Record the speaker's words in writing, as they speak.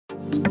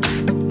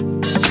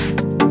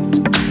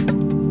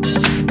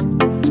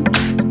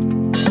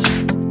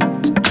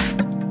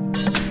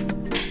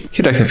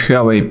Here I have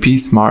Huawei P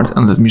Smart,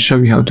 and let me show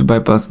you how to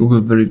bypass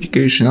Google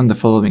verification on the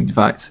following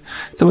device.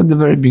 So at the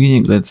very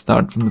beginning, let's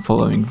start from the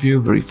following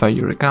view: verify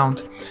your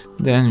account.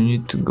 Then you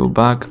need to go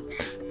back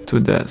to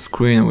the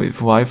screen with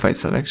Wi-Fi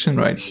selection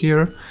right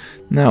here.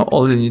 Now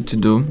all you need to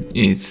do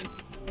is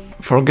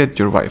forget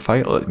your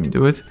Wi-Fi. Let me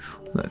do it.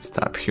 Let's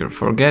tap here,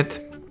 forget.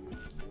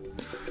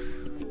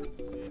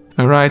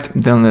 Alright,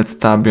 then let's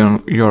tap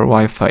on your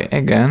Wi-Fi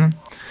again.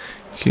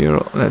 Here,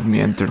 let me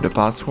enter the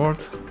password.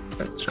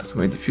 Let's just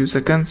wait a few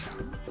seconds.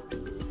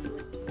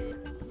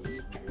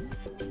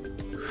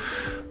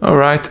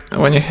 Alright,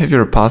 when you have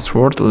your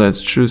password,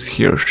 let's choose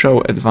here show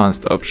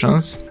advanced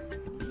options.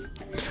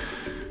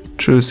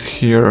 Choose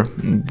here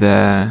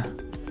the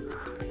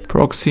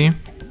proxy,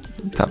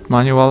 tap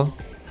manual,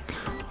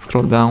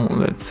 scroll down,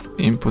 let's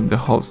input the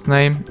host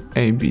name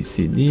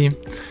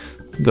abcd.com.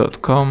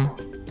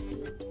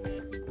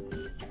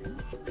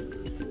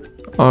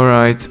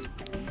 Alright,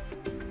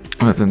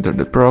 let's enter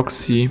the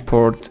proxy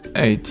port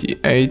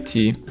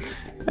 8080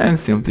 and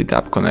simply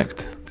tap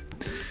connect.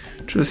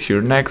 Choose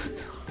here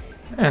next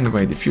and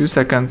wait a few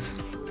seconds.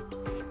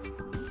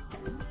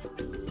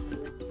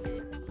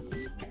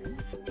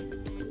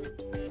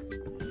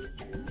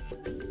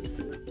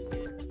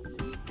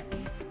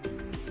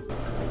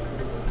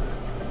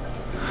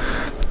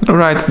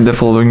 Alright, the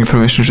following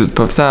information should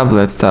pop up.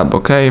 Let's tap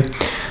OK.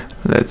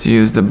 Let's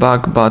use the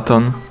back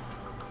button.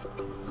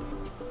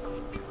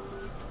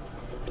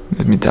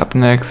 Let me tap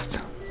next.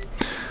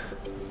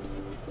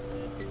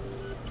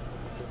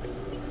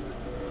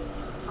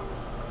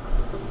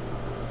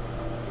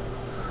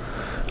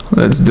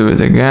 Let's do it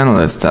again.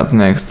 Let's tap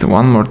next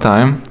one more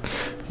time.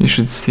 You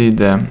should see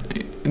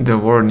the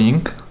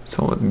warning.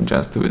 So let me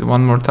just do it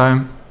one more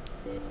time.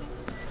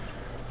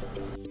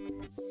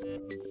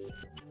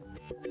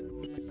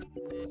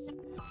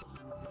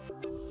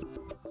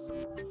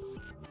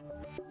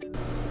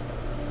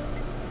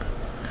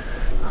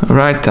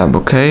 Alright, tap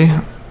OK.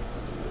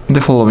 The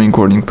following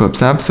warning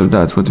pops up, so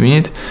that's what we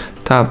need.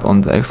 Tap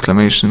on the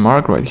exclamation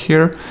mark right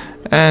here,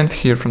 and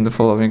here from the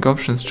following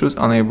options choose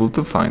unable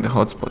to find a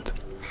hotspot.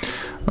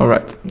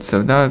 Alright,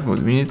 so that's what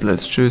we need.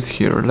 Let's choose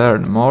here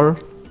learn more.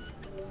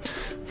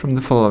 From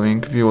the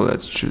following view,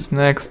 let's choose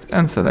next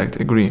and select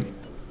agree.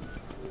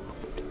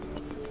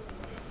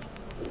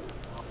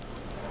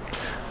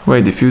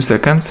 Wait a few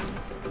seconds.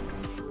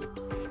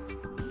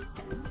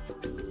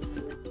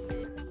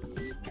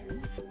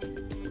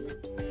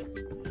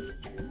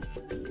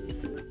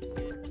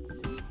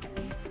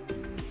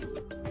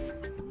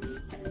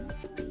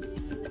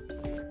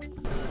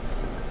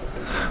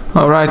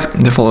 Alright,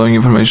 the following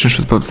information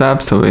should pop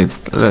up, so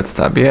let's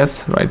tap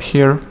yes right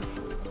here.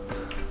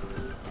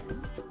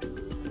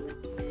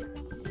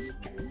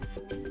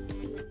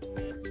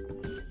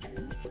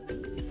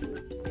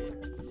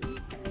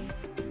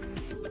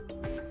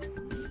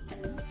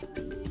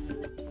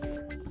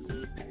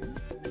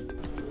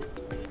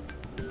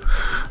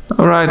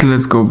 Alright,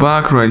 let's go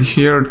back right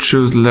here,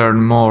 choose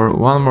learn more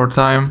one more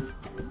time.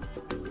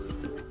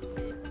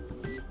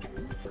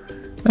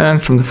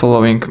 And from the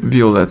following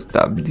view, let's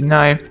tap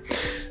deny.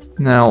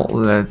 Now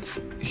let's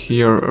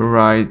here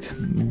write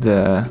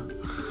the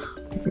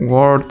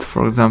word.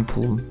 For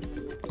example,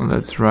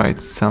 let's write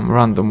some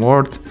random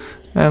word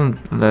and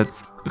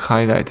let's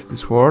highlight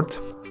this word.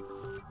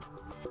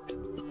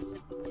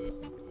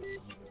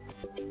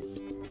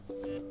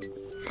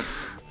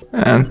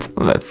 And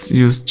let's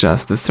use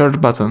just the search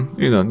button.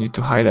 You don't need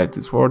to highlight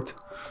this word.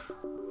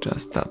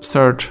 Just tap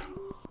search.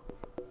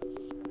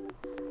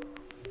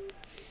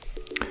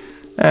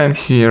 And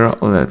here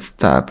let's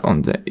tap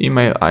on the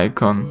email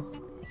icon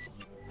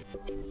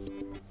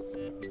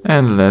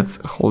and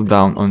let's hold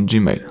down on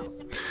Gmail.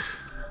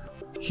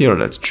 Here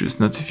let's choose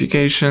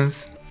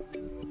notifications,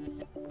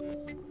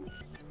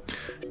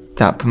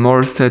 tap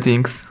more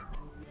settings,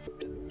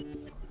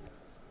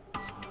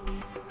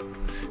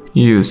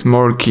 use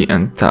more key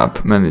and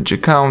tap manage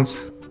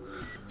accounts.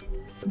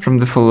 From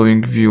the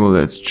following view,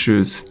 let's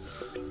choose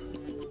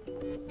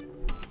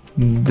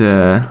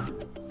the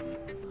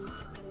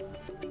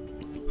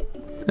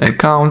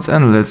accounts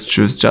and let's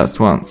choose just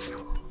once.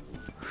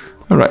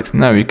 Alright,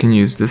 now we can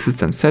use the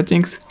system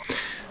settings.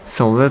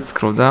 So let's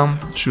scroll down,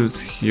 choose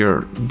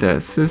here the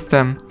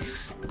system,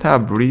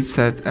 tap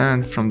reset,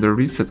 and from the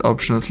reset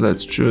options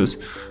let's choose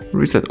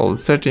reset all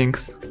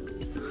settings.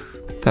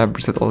 Tap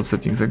reset all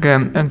settings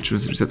again and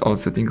choose reset all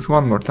settings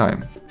one more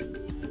time.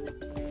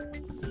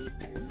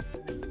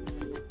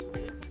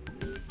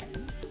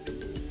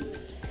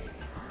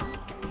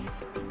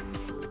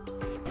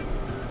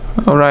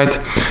 Alright,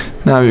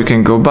 now you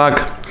can go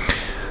back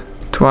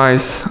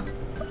twice.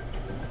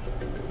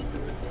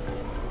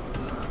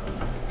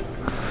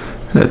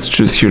 Let's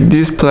choose here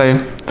display.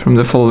 From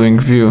the following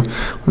view,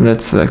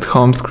 let's select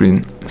home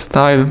screen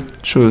style,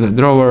 choose a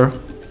drawer.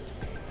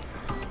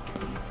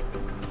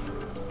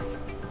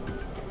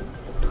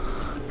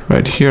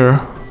 Right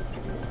here.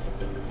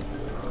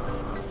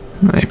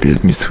 Maybe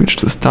let me switch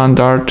to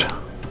standard.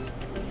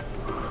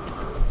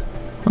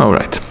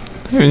 Alright,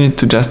 you need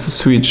to just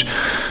switch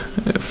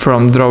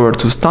from drawer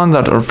to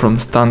standard or from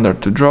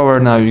standard to drawer.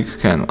 Now you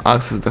can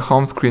access the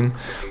home screen.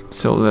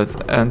 So let's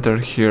enter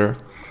here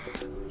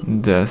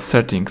the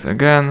settings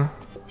again.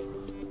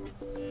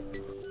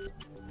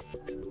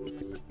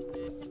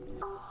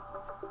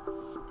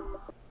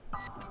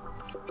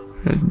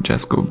 Let's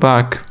just go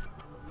back.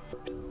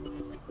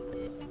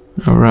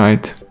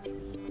 Alright.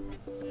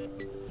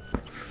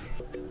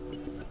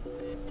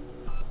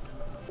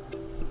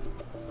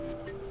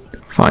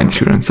 Find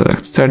here and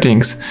select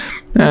settings,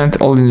 and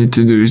all you need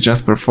to do is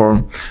just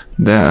perform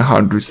the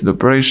hard reset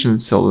operation.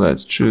 So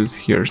let's choose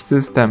here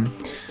system,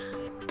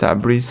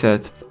 tab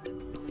reset,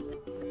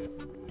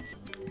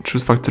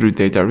 choose factory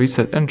data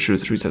reset and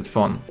choose reset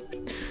phone.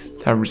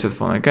 Tab reset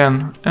phone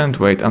again and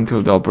wait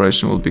until the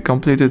operation will be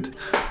completed.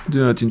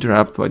 Do not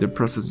interrupt while the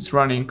process is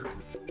running.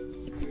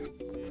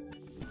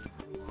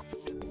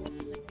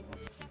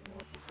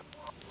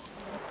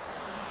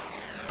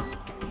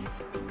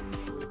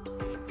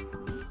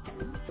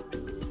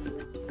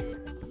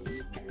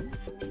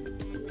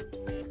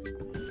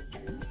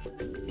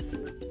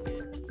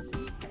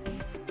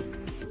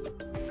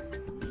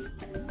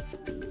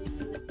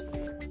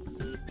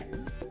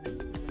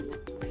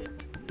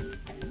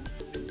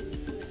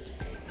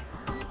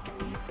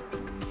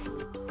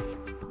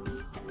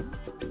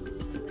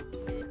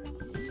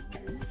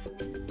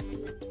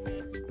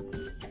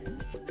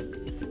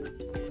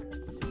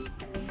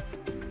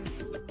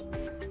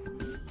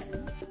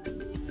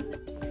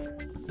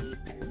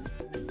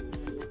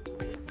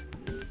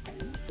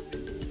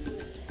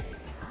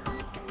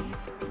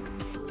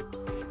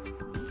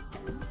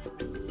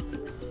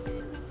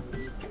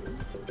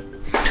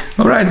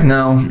 Alright,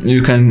 now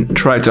you can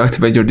try to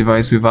activate your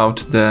device without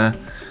the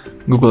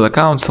Google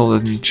account. So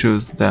let me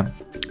choose the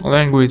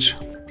language,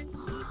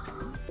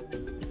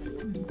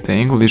 the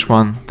English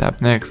one,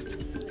 tap next.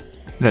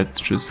 Let's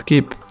choose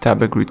skip,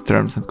 tab agree to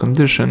terms and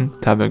condition,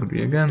 tab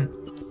agree again.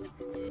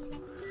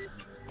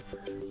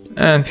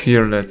 And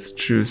here let's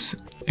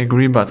choose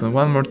agree button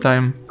one more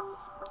time,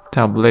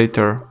 tab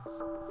later.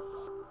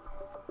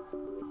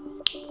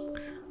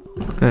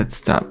 Let's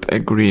tap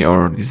agree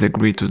or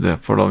disagree to the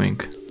following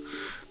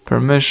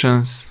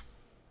permissions.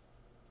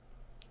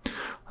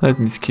 Let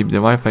me skip the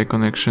Wi-Fi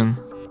connection.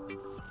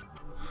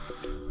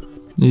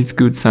 It's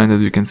good sign that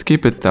you can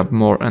skip it. Tap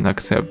more and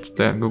accept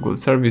the Google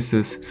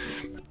services.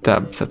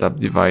 Tap setup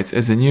device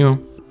as a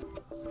new.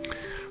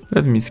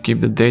 Let me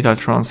skip the data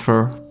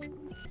transfer.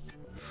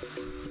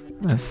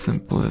 As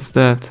simple as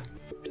that.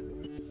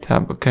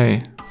 Tap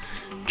OK.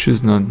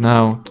 Choose not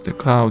now to the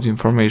cloud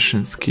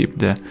information. Skip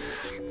the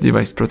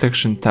device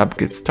protection. Tap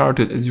get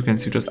started. As you can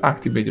see, just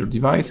activate your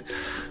device.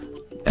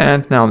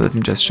 And now let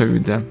me just show you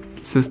the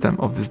system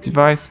of this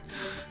device.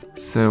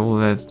 So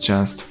let's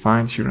just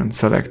find here and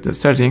select the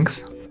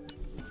settings.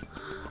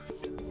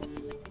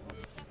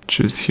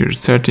 Choose here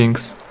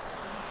settings.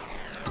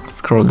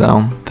 Scroll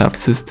down, tap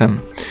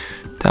system,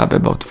 tap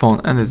about phone,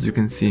 and as you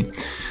can see,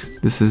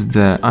 this is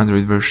the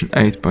Android version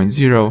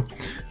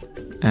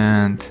 8.0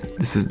 and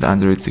this is the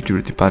Android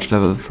security patch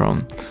level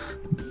from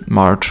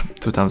March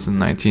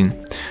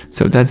 2019.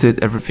 So that's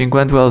it, everything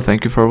went well,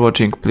 thank you for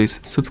watching, please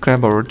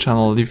subscribe our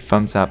channel, leave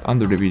thumbs up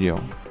under the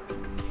video.